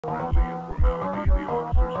Oh,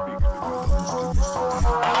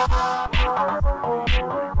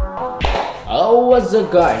 what's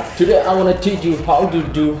up guys? Today I wanna teach you how to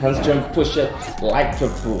do handstand push-up like a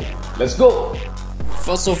pro. Let's go!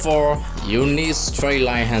 First of all, you need straight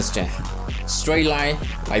line handstand. Straight line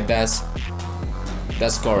like that.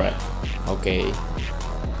 That's correct. Okay.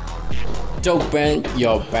 Don't bend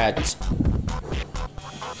your back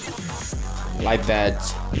like that.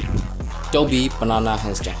 Don't be banana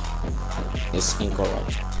handstand. It's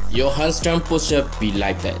incorrect. Your handstand push-up be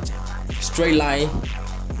like that. Straight line,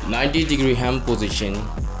 90-degree hand position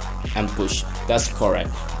and push. That's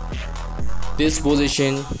correct. This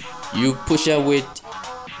position, you push up with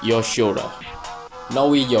your shoulder, not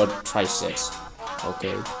with your triceps.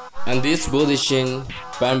 Okay. And this position,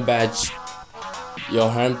 bend back. Your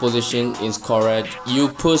hand position is correct. You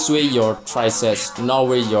push with your triceps, not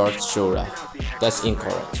with your shoulder. That's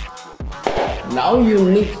incorrect. Now you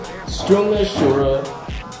need stronger shoulder,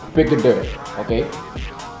 bigger dirt. Okay.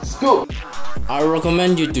 Let's go. I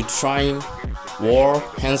recommend you to try wall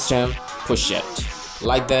handstand push-up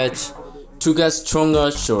like that to get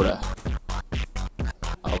stronger shoulder.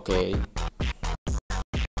 Okay.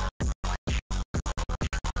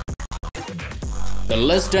 The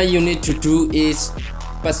last that you need to do is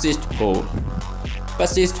persist hold.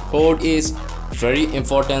 Persist hold is very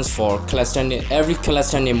important for calisthenics, every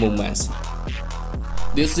calisthenics movements.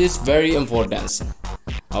 This is very important.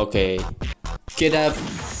 Okay. Get up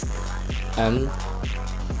and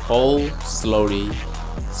hold slowly.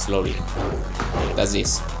 That's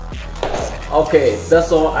it. Okay,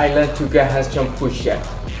 that's all I learned to get handstand push-up.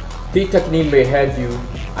 This technique may help you,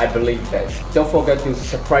 I believe that. Don't forget to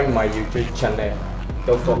subscribe my YouTube channel.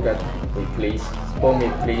 Don't forget to please support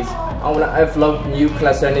me please. I wanna upload new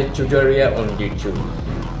calisthenics tutorial on YouTube.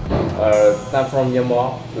 I'm from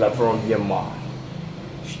Myanmar, love from Myanmar.